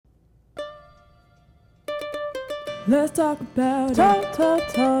Let's talk about it.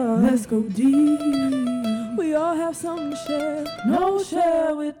 Let's go deep. We all have something to share.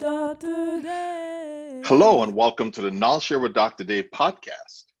 KnolShare with Dr. Dave. Hello and welcome to the KnolShare with Dr. Dave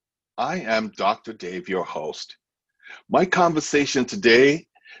podcast. I am Dr. Dave, your host. My conversation today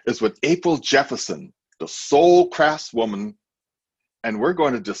is with April Jefferson, the soul craftswoman, and we're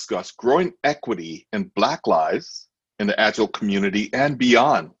going to discuss growing equity in Black lives in the Agile community and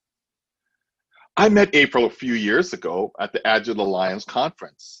beyond. I met April a few years ago at the Agile Alliance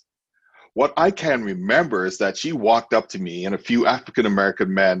conference. What I can remember is that she walked up to me and a few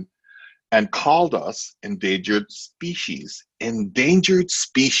African-American men and called us endangered species. Endangered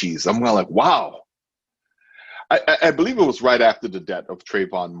species. I'm like, wow. I believe it was right after the death of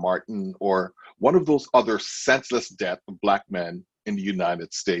Trayvon Martin or one of those other senseless deaths of Black men in the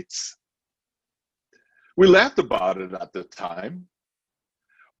United States. We laughed about it at the time,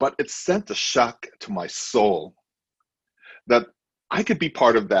 but it sent a shock to my soul that I could be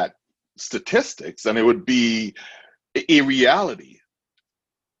part of that statistics and it would be a reality.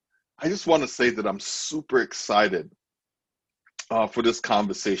 I just want to say that I'm super excited for this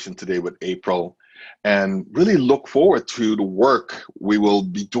conversation today with April and really look forward to the work we will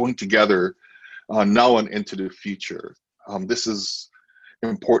be doing together now and into the future. This is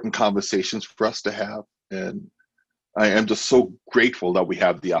important conversations for us to have, and I am just so grateful that we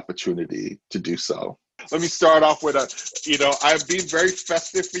have the opportunity to do so. Let me start off with I'm being very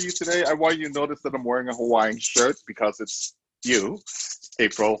festive for you today. I want you to notice that I'm wearing a Hawaiian shirt because it's you,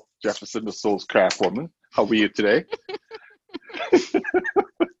 April Jefferson, the soul's craft woman. How are you today?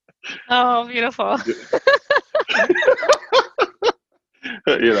 Oh, beautiful.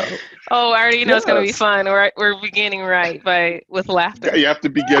 Oh, I already know it's going to be fun. We're beginning with laughter. You have to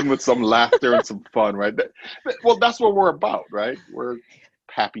begin with some laughter and some fun, right? Well, that's what we're about, right? We're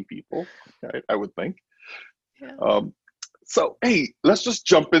happy people, right? I would think. Yeah. So, hey, let's just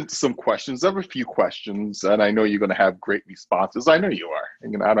jump into some questions. I have a few questions, and I know you're going to have great responses. I know you are. I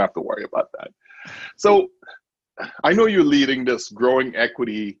don't have to worry about that. So, I know you're leading this growing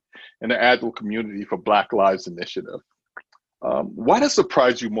equity in the Agile community for Black Lives Initiative. What has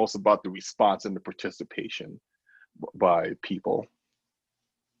surprised you most about the response and the participation by people?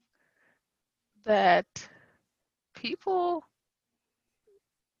 That people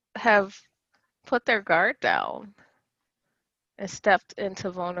have put their guard down and stepped into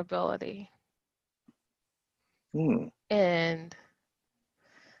vulnerability. And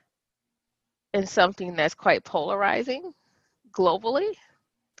in something that's quite polarizing globally,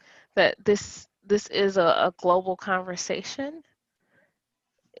 that this is a global conversation,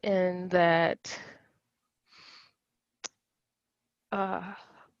 and that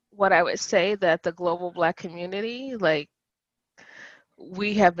what I would say that the global Black community,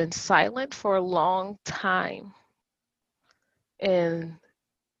 we have been silent for a long time, and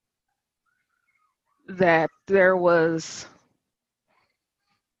that there was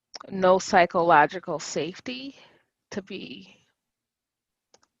no psychological safety to be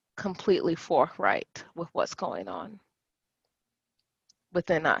completely forthright with what's going on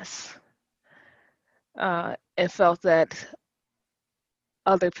within us, and felt that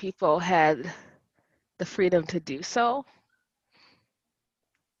other people had the freedom to do so,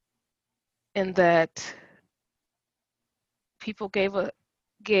 and that people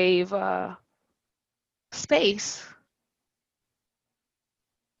gave space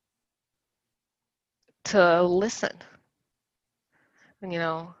to listen,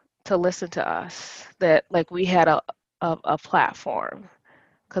 to listen to us, that we had a platform,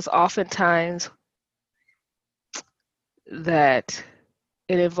 because oftentimes that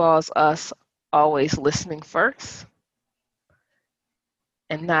it involves us always listening first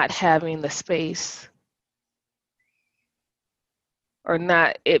and not having the space, or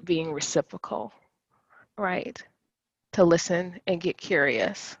not it being reciprocal, right? To listen and get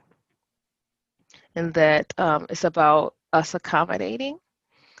curious. And that it's about us accommodating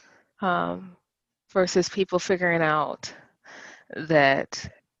versus people figuring out that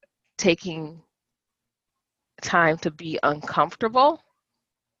taking time to be uncomfortable,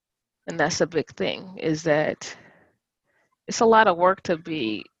 and that's a big thing, is that it's a lot of work to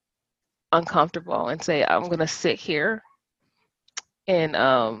be uncomfortable and say, I'm going to sit here and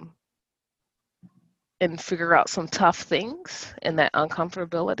figure out some tough things in that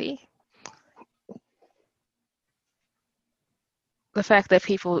uncomfortability. The fact that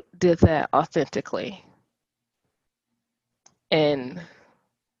people did that authentically, and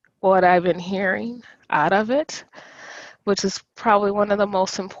what I've been hearing out of it, which is probably one of the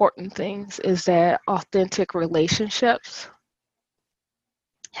most important things, is that authentic relationships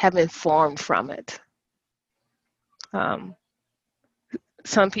have been formed from it. Um,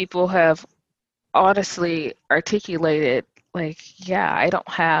 some people have honestly articulated, like, yeah, I don't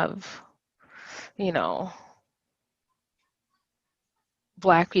have, you know,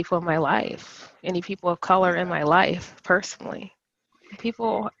 Black people in my life, any people of color in my life personally.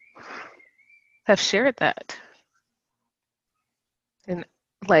 People have shared that. And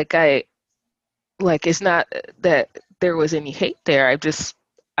like it's not that there was any hate there.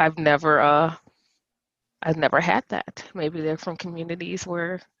 I've never had that. Maybe they're from communities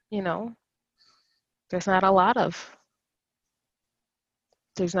where, you know, there's not a lot of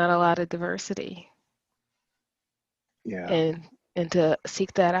diversity. Yeah. And to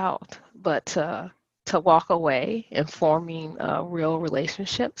seek that out, but to walk away and forming real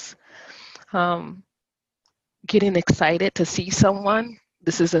relationships, um, getting excited to see someone.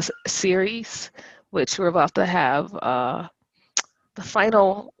 This is a series which we're about to have the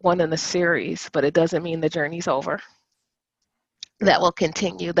final one in the series, but it doesn't mean the journey's over. That will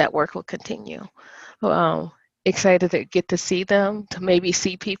continue. That work will continue. Excited to get to see them, to maybe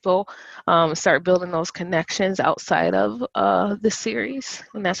see people start building those connections outside of the series,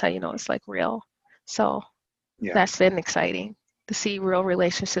 and that's how you know it's like real. So that's been exciting to see real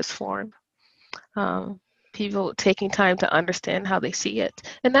relationships form. People taking time to understand how they see it,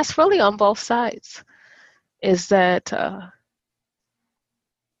 and that's really on both sides. Is that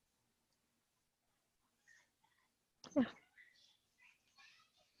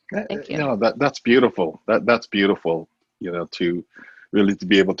thank you. No, that's beautiful. That's beautiful. You know, to really to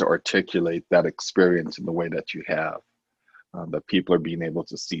be able to articulate that experience in the way that you have, that people are being able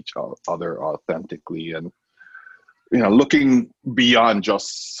to see each other authentically, and you know, looking beyond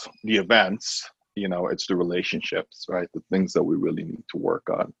just the events. You know, it's the relationships, right? The things that we really need to work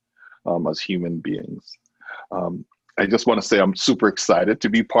on as human beings. I just want to say I'm super excited to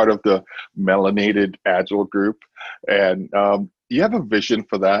be part of the Melanated Agile group, and you have a vision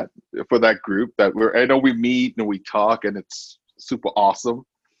for that group that I know we meet and we talk, and it's super awesome.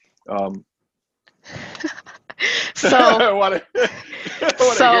 So, I wanna hear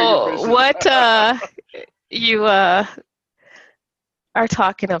your vision. what you are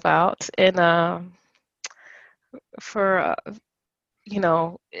talking about, and for you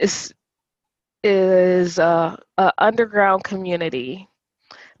know, is a underground community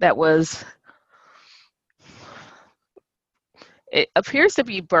that it appears to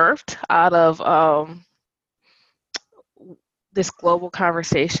be birthed out of this global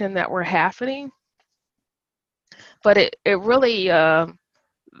conversation that we're happening, but it really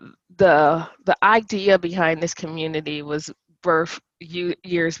the idea behind this community was birthed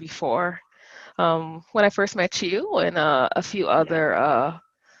years before, when I first met you and a few other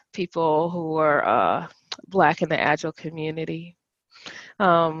people who were Black in the Agile community,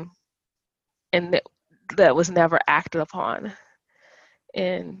 and that was never acted upon.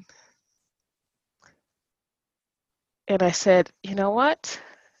 And I said, you know what?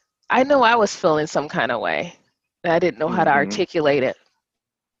 I know I was feeling some kind of way. I didn't know how to articulate it.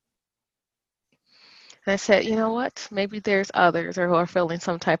 And I said, you know what? Maybe there's others who are feeling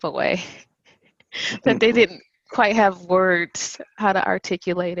some type of way that they didn't quite have words how to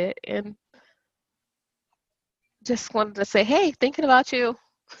articulate it. And just wanted to say, hey, thinking about you,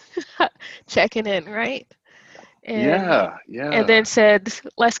 checking in, right? And and then said,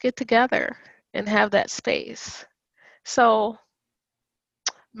 let's get together and have that space. So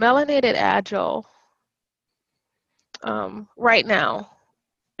Melanated Agile right now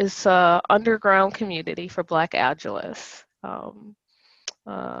is an underground community for Black Agilists on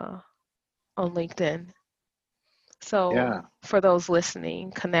LinkedIn. So for those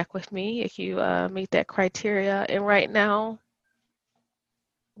listening, connect with me if you meet that criteria. And right now,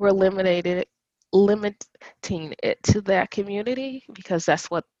 we're limiting it to that community because that's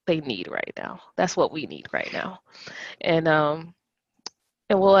what they need right now. That's what we need right now. And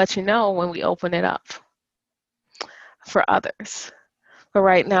we'll let you know when we open it up for others. But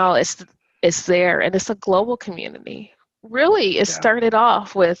right now, it's there, and it's a global community. Really, it started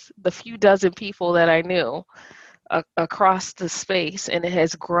off with the few dozen people that I knew across the space, and it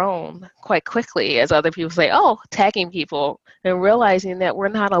has grown quite quickly as other people say, oh, tagging people and realizing that we're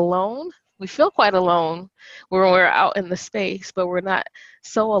not alone. We feel quite alone when we're out in the space, but we're not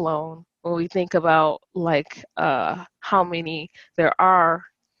so alone when we think about like how many there are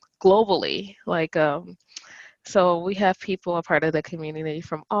globally. Like, so we have people a part of the community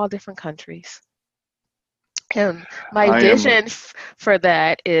from all different countries. And my vision for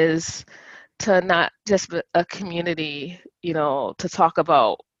that is to not just be a community, you know, to talk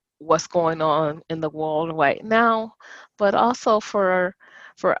about what's going on in the world right now, but also for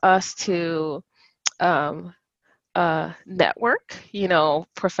us to network,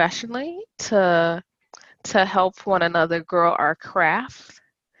 professionally to help one another grow our craft,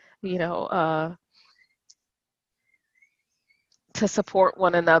 to support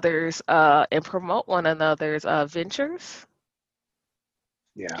one another's and promote one another's ventures.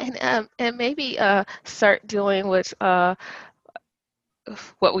 Yeah. And maybe start doing what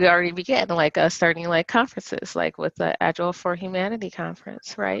we already began, like starting like conferences, like with the Agile for Humanity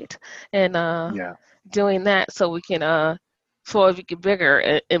conference, right? And Yeah. doing that so we can so we get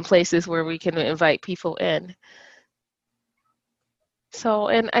bigger in places where we can invite people in. So,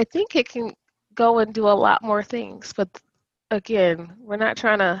 and I think it can go and do a lot more things, but again, we're not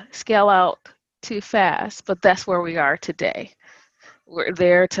trying to scale out too fast, but that's where we are today. We're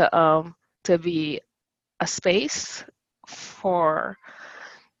there to be a space for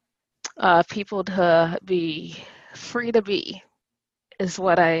people to be free to be, is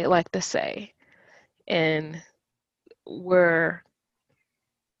what I like to say. And we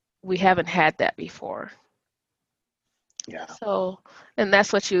haven't had that before. Yeah. So, and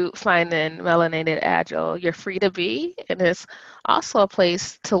that's what you find in Melanated Agile. You're free to be, and it's also a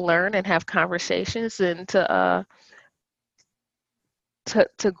place to learn and have conversations and to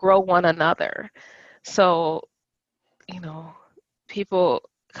grow one another. So, people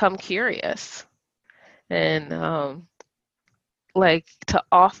come curious and like to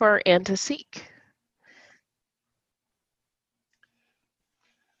offer and to seek.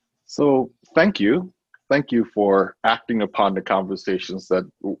 So thank you. Thank you for acting upon the conversations that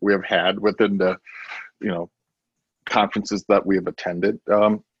we have had within the, conferences that we have attended.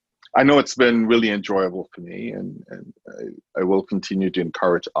 I know it's been really enjoyable for me, and I will continue to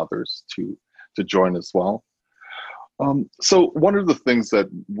encourage others to join as well. So one of the things that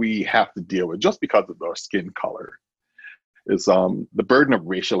we have to deal with, just because of our skin color, is the burden of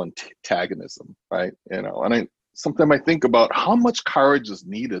racial antagonism, right? And sometimes I think about how much courage is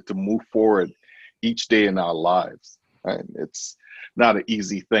needed to move forward each day in our lives. Right? It's not an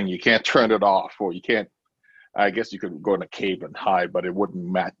easy thing. You can't turn it off, or you can't. I guess you could go in a cave and hide, but it wouldn't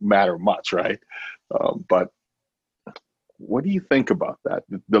matter much, right? But what do you think about that?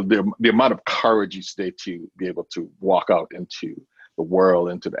 The amount of courage you take to be able to walk out into the world,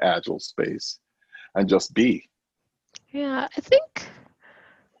 into the Agile space, and just be. Yeah, I think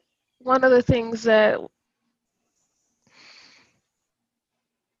one of the things that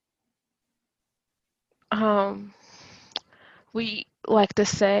we like to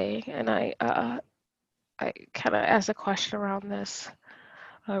say, and I kind of asked a question around this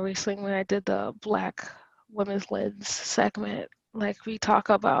recently when I did the Black Women's Lens segment. Like, we talk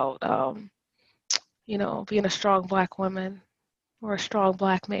about, being a strong Black woman or a strong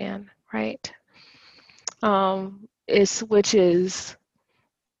Black man, right? There's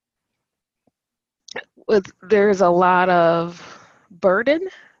a lot of burden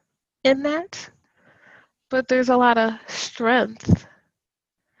in that, but there's a lot of strength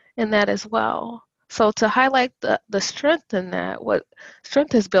in that as well. So to highlight the strength in that, what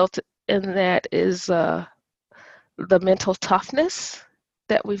strength is built in that is the mental toughness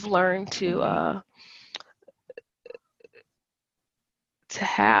that we've learned to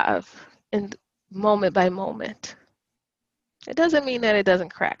have in moment by moment. It doesn't mean that it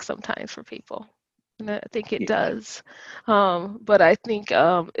doesn't crack sometimes for people. And I think it does. But I think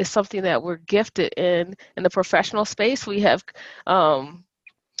it's something that we're gifted in the professional space. We have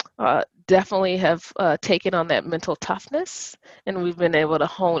definitely have taken on that mental toughness, and we've been able to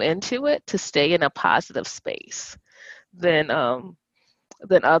hone into it to stay in a positive space than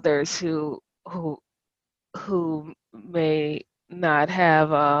others who may not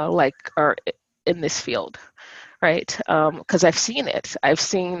have are in this field, right? Because I've seen it. I've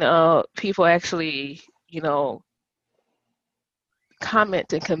seen people actually,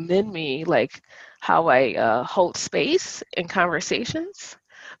 comment and commend me, like how I hold space in conversations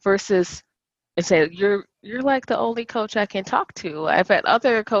versus and say you're like the only coach I can talk to. I've had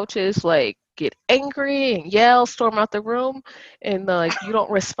other coaches like get angry and yell, storm out the room, and like you don't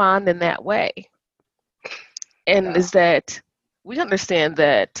respond in that way. And is that we understand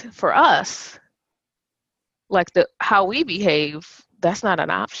that for us, like how we behave, that's not an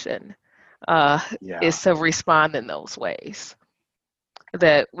option. Is to respond in those ways.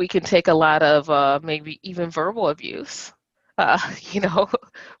 That we can take a lot of maybe even verbal abuse,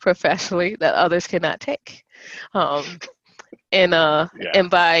 professionally, that others cannot take. And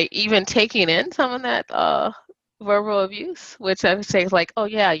by even taking in some of that verbal abuse, which I would say is like, oh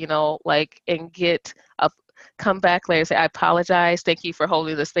yeah, and come back later and say, I apologize, thank you for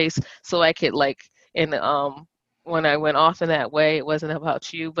holding the space so I could when I went off in that way, it wasn't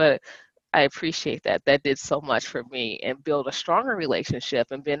about you, but I appreciate that. That did so much for me and build a stronger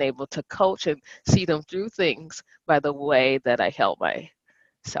relationship and being able to coach and see them through things by the way that I held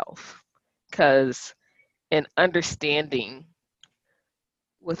myself. Because in understanding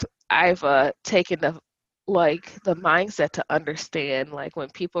I've taken the mindset to understand, like, when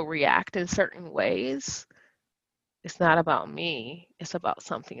people react in certain ways, it's not about me, it's about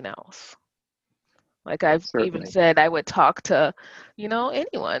something else. Like, I've even Certainly. said I would talk to,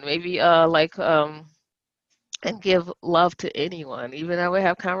 anyone, maybe and give love to anyone. Even I would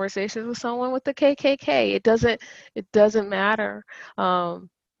have conversations with someone with the KKK. It doesn't matter. In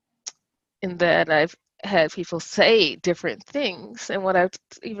that I've had people say different things, and what I've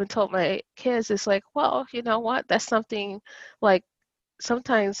even told my kids is like, well, you know what? That's something, like,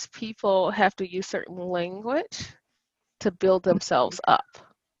 sometimes people have to use certain language to build themselves up.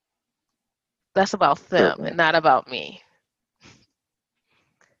 That's about them Certainly. and not about me.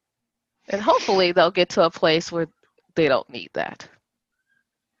 And hopefully they'll get to a place where they don't need that.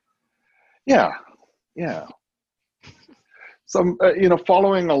 Yeah. Yeah. So,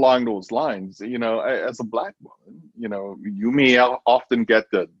 following along those lines, as a Black woman, you may often get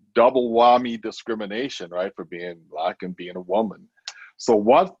the double whammy discrimination, right, for being Black and being a woman. So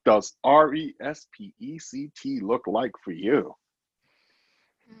what does RESPECT look like for you?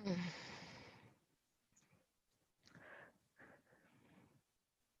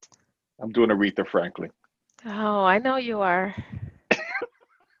 I'm doing Aretha Franklin. Oh, I know you are.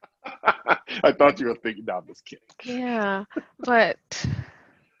 I thought you were thinking, no, I'm just kidding. Yeah, but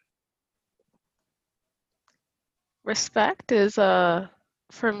respect is,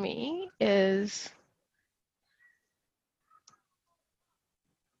 for me, is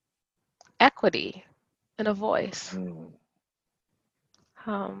equity and a voice.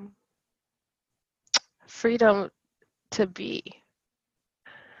 Um, freedom to be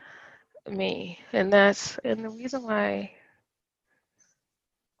me. And the reason why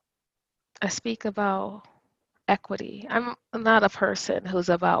I speak about equity, I'm not a person who's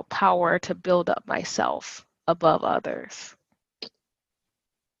about power to build up myself above others.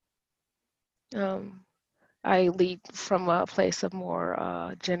 I lead from a place of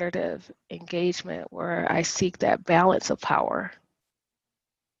more generative engagement where I seek that balance of power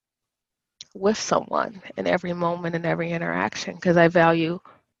with someone in every moment and every interaction, because I value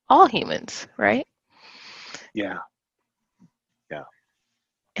all humans, right? Yeah. Yeah.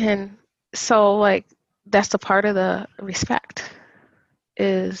 And so, like, that's a part of the respect,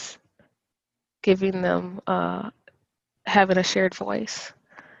 is giving them, having a shared voice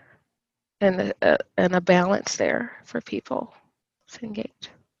and a balance there for people to engage.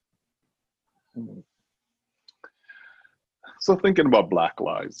 So thinking about Black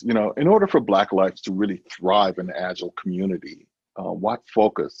lives, in order for Black lives to really thrive in the Agile community, what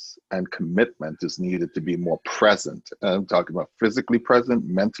focus and commitment is needed to be more present? I'm talking about physically present,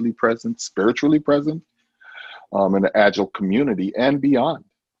 mentally present, spiritually present in the Agile community and beyond.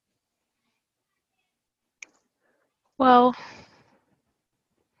 Well,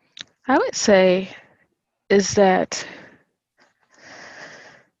 I would say is that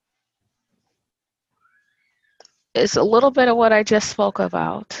it's a little bit of what I just spoke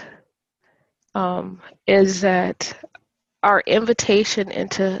about, is that our invitation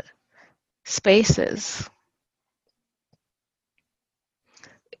into spaces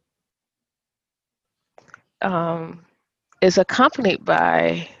is accompanied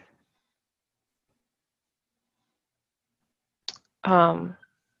by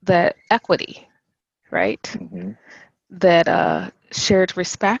that equity, right? Mm-hmm. That shared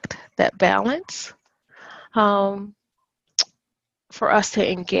respect, that balance, for us to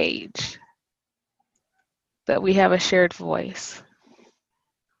engage, that we have a shared voice.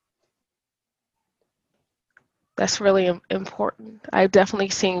 That's really important. I've definitely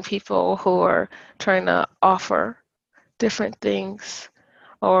seen people who are trying to offer different things,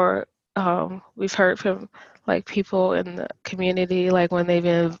 or we've heard from, like, people in the community, like, when they've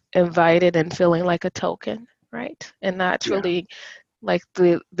been invited and feeling like a token, right? And not truly, like,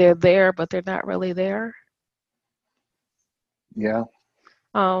 they're there, but they're not really there. Yeah.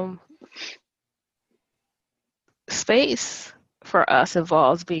 Space for us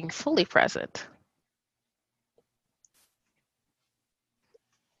involves being fully present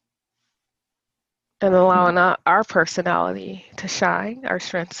and allowing our personality to shine, our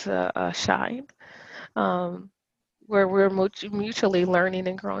strengths to shine, where we're mutually learning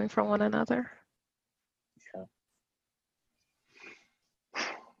and growing from one another.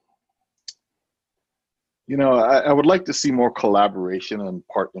 Yeah. I would like to see more collaboration and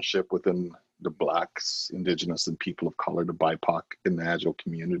partnership within the Blacks, Indigenous, and people of color, the BIPOC, in the Agile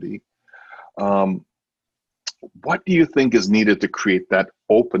community. What do you think is needed to create that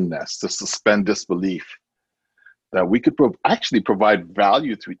openness, to suspend disbelief, that we could actually provide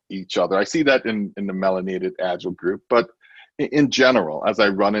value to each other? I see that in the Melanated Agile group, but in general, as I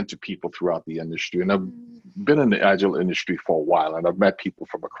run into people throughout the industry, and I've been in the Agile industry for a while, and I've met people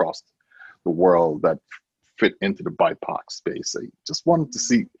from across the world that fit into the BIPOC space. I just wanted to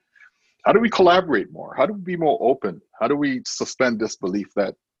see, how do we collaborate more? How do we be more open? How do we suspend disbelief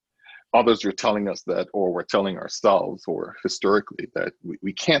that others are telling us that, or we're telling ourselves, or historically, that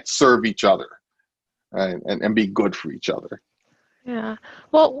we can't serve each other, right? And be good for each other? Yeah.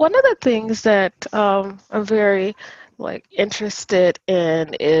 Well, one of the things that I'm very interested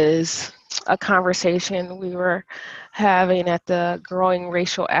in is a conversation we were having at the Growing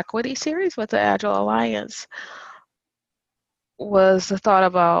Racial Equity series with the Agile Alliance, was the thought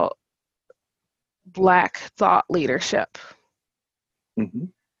about Black thought leadership. Mm-hmm.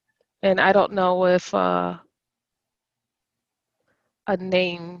 And I don't know if a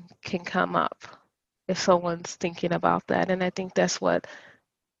name can come up if someone's thinking about that. And I think that's what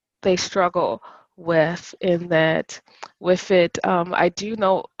they struggle with, in that with it, I do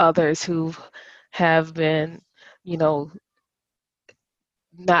know others who have been,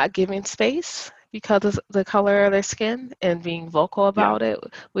 not giving space because of the color of their skin and being vocal about it.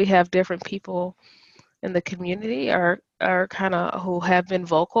 We have different people in the community are kind of who have been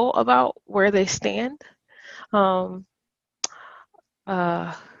vocal about where they stand around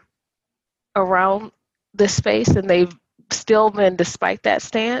this space, and they've still been, despite that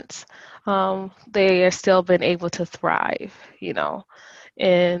stance, they have still been able to thrive,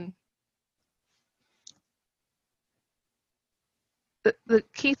 and the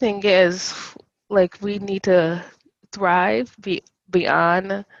key thing is, we need to thrive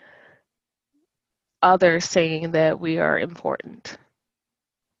beyond others saying that we are important.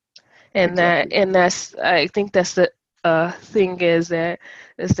 And Exactly. that's, I think that's the thing, is the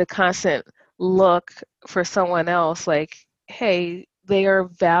constant look for someone else, hey, they are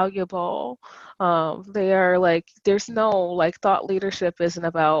valuable. They are there's no thought leadership isn't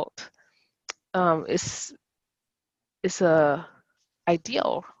about it's a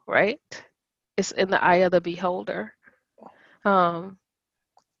ideal, right? It's in the eye of the beholder. I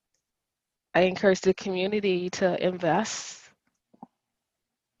encourage the community to invest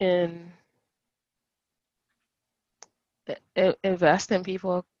in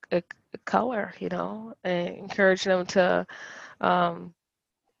people of color, and encourage them to,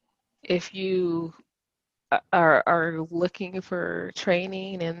 if you are looking for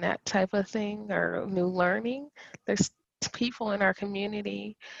training and that type of thing, or new learning, there's people in our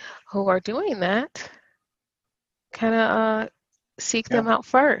community who are doing that. Kind of seek them out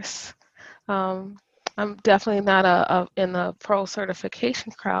first. I'm definitely not in the pro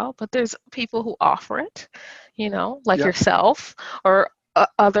certification crowd, but there's people who offer it, yourself, or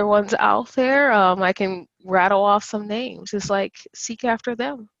other ones out there. I can rattle off some names. It's seek after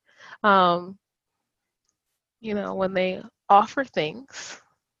them. When they offer things,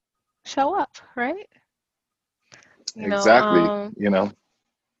 show up, right? Exactly.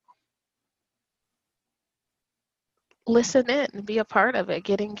 Listen in and be a part of it.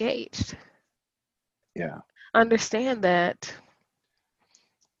 Get engaged. Yeah. Understand that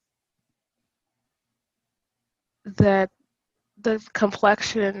the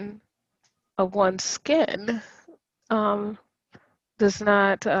complexion of one's skin does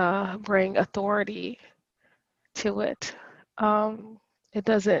not bring authority to it. It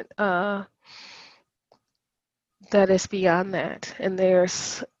doesn't, that is beyond that. And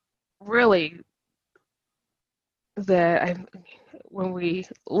there's really when we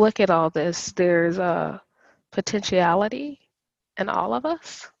look at all this, there's a potentiality in all of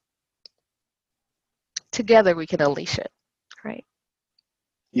us. Together we can unleash it, right?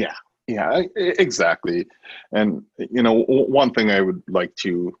 Yeah, exactly. And, one thing I would like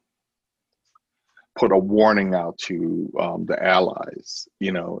to put a warning out to the allies,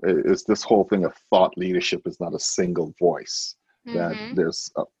 is this whole thing of thought leadership is not a single voice. Mm-hmm. That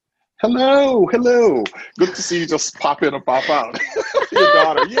there's hello, good to see you just pop in and pop out. Your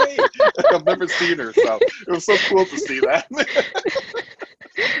daughter, yay! I've never seen her, so it was so cool to see that.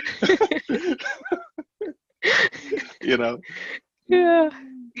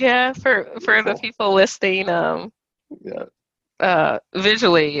 Yeah, for the people listening,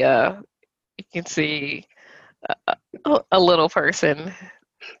 visually, you can see a little person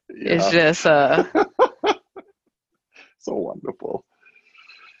is just so wonderful,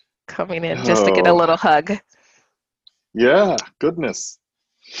 coming in just to get a little hug. Yeah, goodness.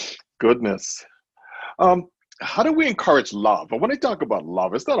 how do we encourage love? But when I talk about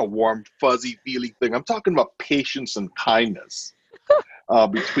love, it's not a warm, fuzzy, feely thing. I'm talking about patience and kindness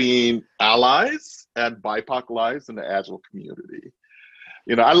between allies and BIPOC lives in the Agile community.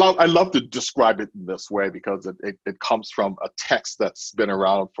 I love to describe it in this way because it comes from a text that's been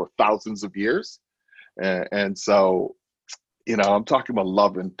around for thousands of years. And so, I'm talking about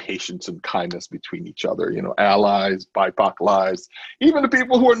love and patience and kindness between each other, allies, BIPOC lives, even the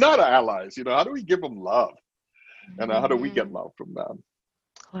people who are not allies, how do we give them love? And how do we get love from them?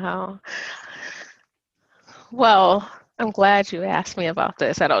 Wow. Well, I'm glad you asked me about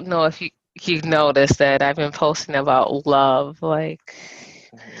this. I don't know if you've noticed that I've been posting about love like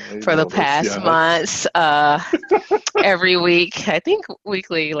for the past months, every week. I think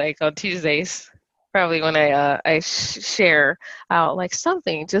weekly, like on Tuesdays, probably when I share out like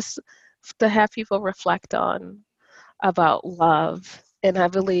something just to have people reflect on about love. And I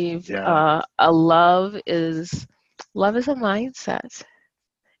believe love is a mindset,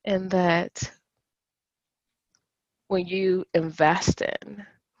 and that when you invest in,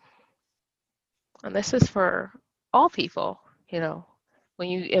 and this is for all people, when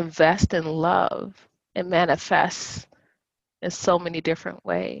you invest in love, it manifests in so many different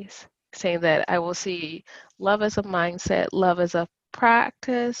ways. Saying that I will see love as a mindset, love as a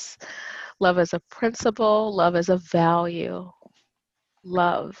practice, love as a principle, love as a value.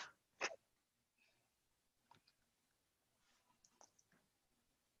 Love.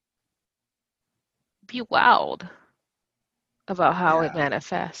 Be wowed about how it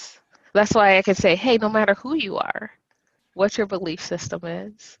manifests. That's why I can say, hey, no matter who you are, what your belief system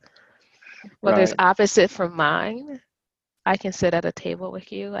is, whether it's opposite from mine, I can sit at a table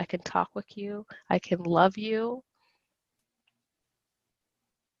with you, I can talk with you, I can love you,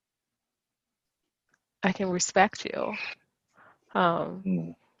 I can respect you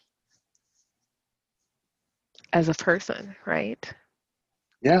as a person, right?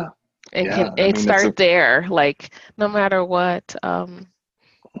 Yeah. And it start there, like no matter what.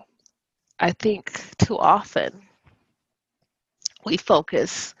 I think too often we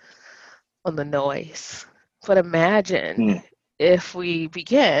focus on the noise. But imagine if we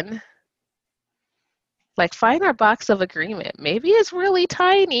begin, like, find our box of agreement. Maybe it's really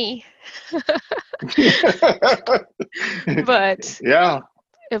tiny. But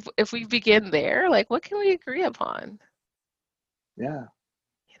if we begin there, like, what can we agree upon? Yeah.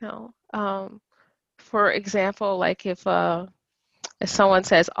 For example, like if someone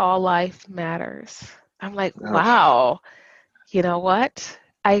says all life matters, I'm like, wow, you know what?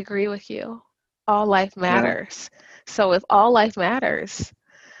 I agree with you. All life matters. So if all life matters,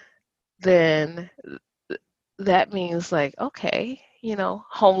 then that means like, okay,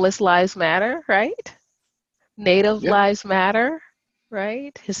 homeless lives matter, right? Native lives matter,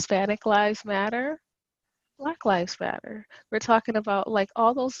 right? Hispanic lives matter. Black lives matter. We're talking about like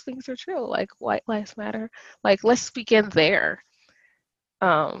all those things are true, like white lives matter. Like, let's begin there.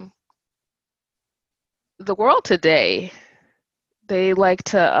 The world today, they like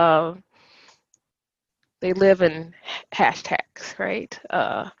to they live in hashtags, right?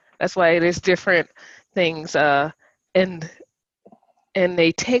 That's why there's different things, and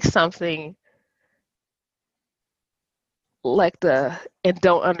they take something like and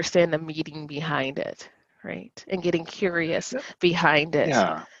don't understand the meaning behind it, right? And getting curious behind it.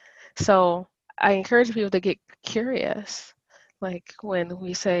 Yeah. So I encourage people to get curious. Like when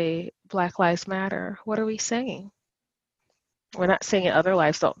we say Black Lives Matter, what are we saying? We're not saying other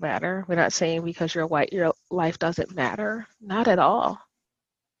lives don't matter. We're not saying because you're white, your life doesn't matter. Not at all.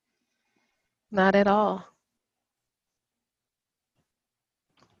 Not at all.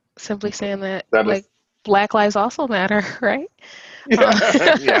 Simply saying that like Black lives also matter, right?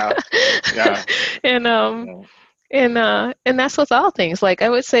 Yeah. And that's with all things. Like I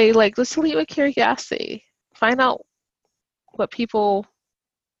would say, like, let's lead with curiosity. Find out what people,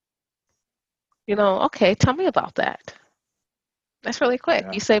 okay, tell me about that. That's really quick.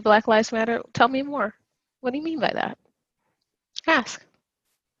 You say Black Lives Matter, tell me more. What do you mean by that? Ask.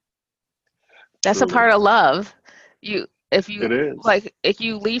 That's a part of love. If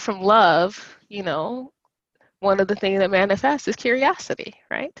you lead from love, one of the things that manifests is curiosity,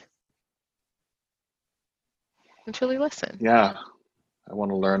 right? And truly listen. Yeah, I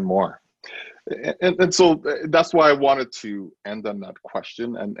want to learn more. And so that's why I wanted to end on that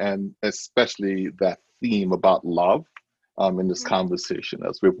question and especially that theme about love in this conversation,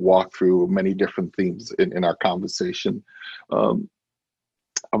 as we've walked through many different themes in our conversation. I'm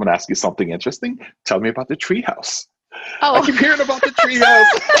going to ask you something interesting. Tell me about the treehouse. I Oh, keep hearing about the treehouse.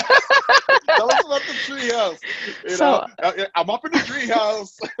 Tell us about the treehouse. so I'm up in the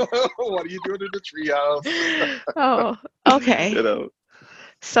treehouse. What are you doing in the treehouse? oh, okay. you know.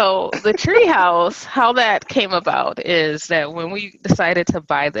 So the tree house, how that came about is that when we decided to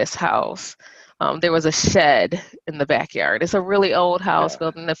buy this house, there was a shed in the backyard. It's a really old house Yeah.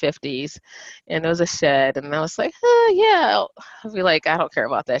 built in the 50s, and there was a shed. And I was like, yeah. I'll be like, I don't care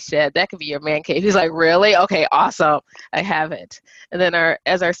about that shed. That could be your man cave. He's like, really? Okay, awesome. I have it. And then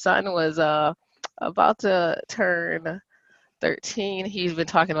as our son was about to turn 13, he's been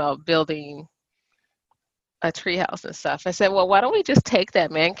talking about building a tree house and stuff. I said, well, why don't we just take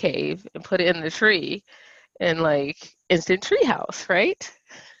that man cave and put it in the tree and like instant tree house, right?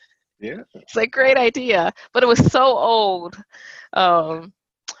 Yeah. It's like great idea, but it was so old um,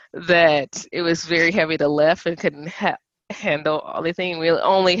 that it was very heavy to lift and couldn't handle all the thing we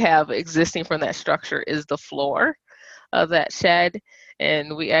only have existing from that structure is the floor of that shed,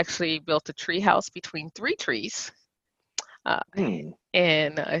 and we actually built a tree house between 3 trees, uh,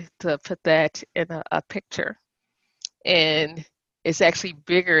 and to put that in a picture. And it's actually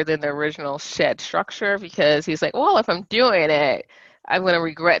bigger than the original shed structure because he's like, well, if I'm doing it, I'm going to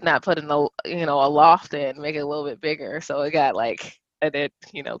regret not putting a loft in, make it a little bit bigger. So it got like, and it,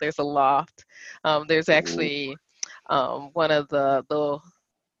 there's a loft. There's Ooh. actually one of the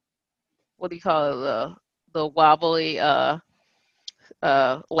what do you call it, the wobbly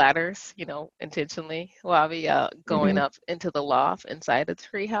ladders, intentionally wobbly, going Mhm. up into the loft inside the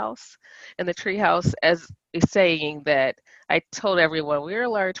treehouse. And the treehouse, as is saying that, I told everyone we're a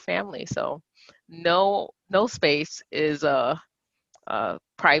large family, so no space is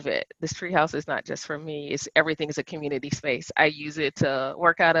private. This treehouse is not just for me. It's everything is a community space. I use it to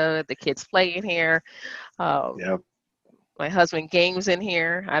work out of. The kids play in here. Um, Yep. my husband games in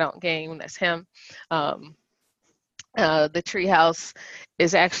here. I don't game. That's him. Um, the treehouse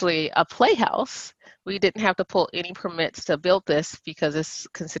is actually a playhouse. We didn't have to pull any permits to build this because it's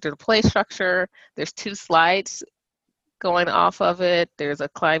considered a play structure. There's 2 slides going off of it. There's a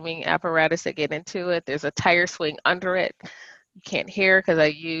climbing apparatus that get into it. There's a tire swing under it. You can't hear because I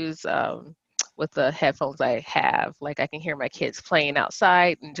use with the headphones I have, like I can hear my kids playing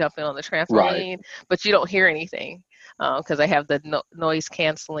outside and jumping on the Right. trampoline, but you don't hear anything because I have the noise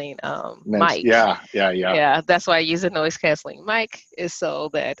canceling mic. Yeah. Yeah. Yeah. Yeah, that's why I use a noise canceling mic, is so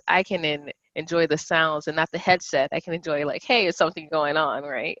that I can enjoy the sounds and not the headset. I can enjoy like, hey, is something going on,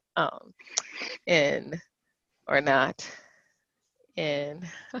 right? And or not. And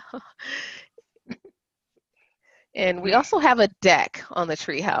and we also have a deck on the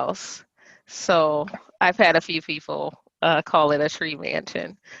treehouse. So I've had a few people call it a tree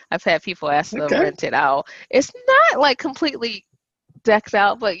mansion. I've had people ask to Okay. rent it out. It's not like completely decked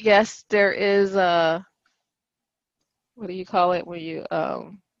out, but yes, there is a, what do you call it when you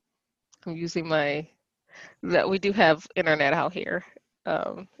I'm using that we do have internet out here.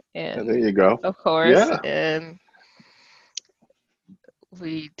 There And you go. of course, Yeah. and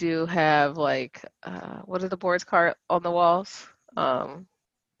we do have like what are the boards called on the walls?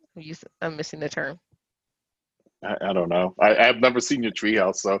 I'm missing the term. I don't know. I've never seen your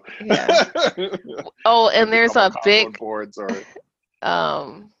treehouse, so Yeah. Oh, and if they there's cover a cardboard big boards or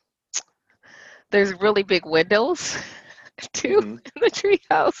um there's really big windows too Mhm. in the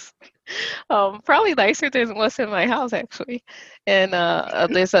treehouse. Probably nicer than what's in my house actually. And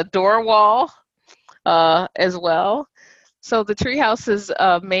there's a door wall as well. So the treehouse is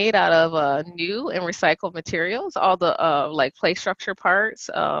made out of new and recycled materials. All the like play structure parts.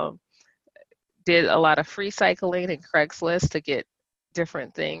 Did a lot of free cycling and Craigslist to get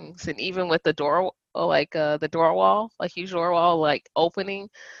different things, and even with the door, like the door wall, like huge door wall, like opening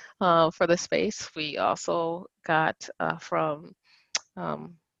for the space, we also got from.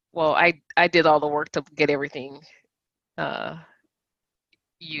 Um, well, I did all the work to get everything uh,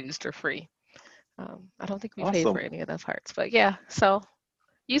 used or free. I don't think we paid for Awesome. any of the parts, but yeah. So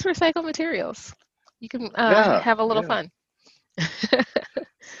use recycled materials. You can Yeah. have a little Yeah. fun.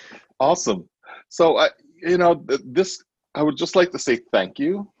 Awesome. So this I would just like to say thank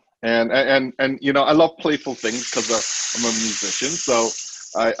you, and I love playful things because I'm a musician. So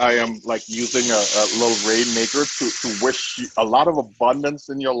I am like using a little rainmaker to wish you a lot of abundance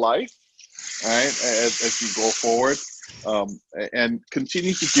in your life, right? As you go forward, and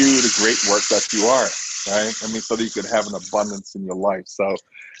continue to do the great work that you are, right? I mean, so that you could have an abundance in your life. So,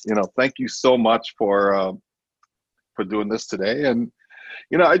 thank you so much for doing this today, and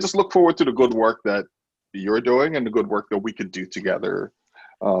I just look forward to the good work that you're doing and the good work that we could do together.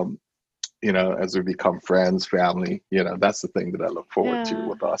 Um, as we become friends, family. That's the thing that I look forward to Yeah.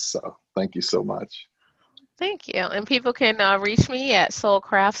 with us. So, thank you so much. Thank you. And people can reach me at Soul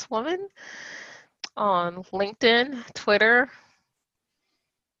Craftswoman on LinkedIn, Twitter,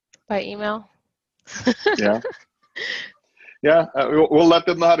 by email. Yeah. Yeah, we'll let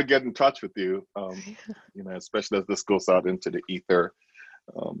them know how to get in touch with you, especially as this goes out into the ether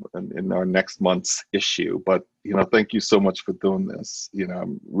in our next month's issue. But, thank you so much for doing this.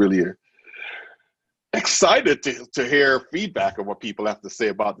 I'm really excited to hear feedback of what people have to say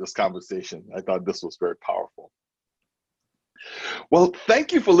about this conversation. I thought this was very powerful. Well,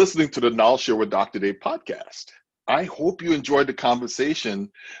 thank you for listening to the KnolShare with Dr. Dave podcast. I hope you enjoyed the conversation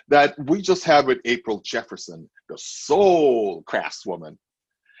that we just had with April Jefferson, the soul craftswoman.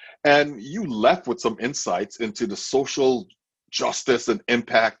 And you left with some insights into the social justice and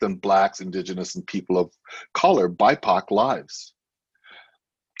impact on Blacks, Indigenous, and people of color, BIPOC lives.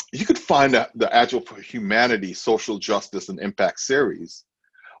 You could find the Agile for Humanity Social Justice and Impact series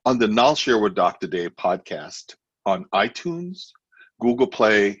on the KnolShare with Dr. Dave podcast on iTunes, Google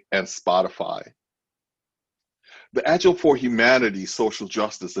Play, and Spotify. The Agile for Humanity Social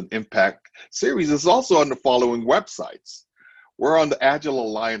Justice and Impact series is also on the following websites. We're on the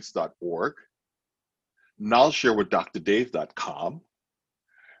agilealliance.org, KnolShareWithDrDave.com,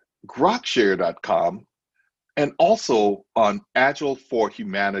 grokshare.com, and also on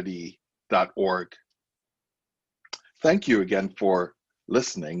agileforhumanity.org. Thank you again for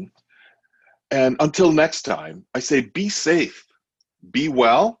listening. And until next time, I say be safe, be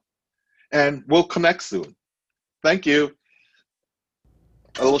well, and we'll connect soon. Thank you.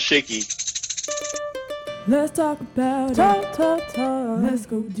 A little shaky. Let's talk about talk. Let's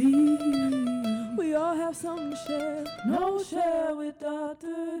go deep. We all have something to share. KnolShare with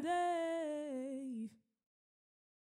Dr. Dave.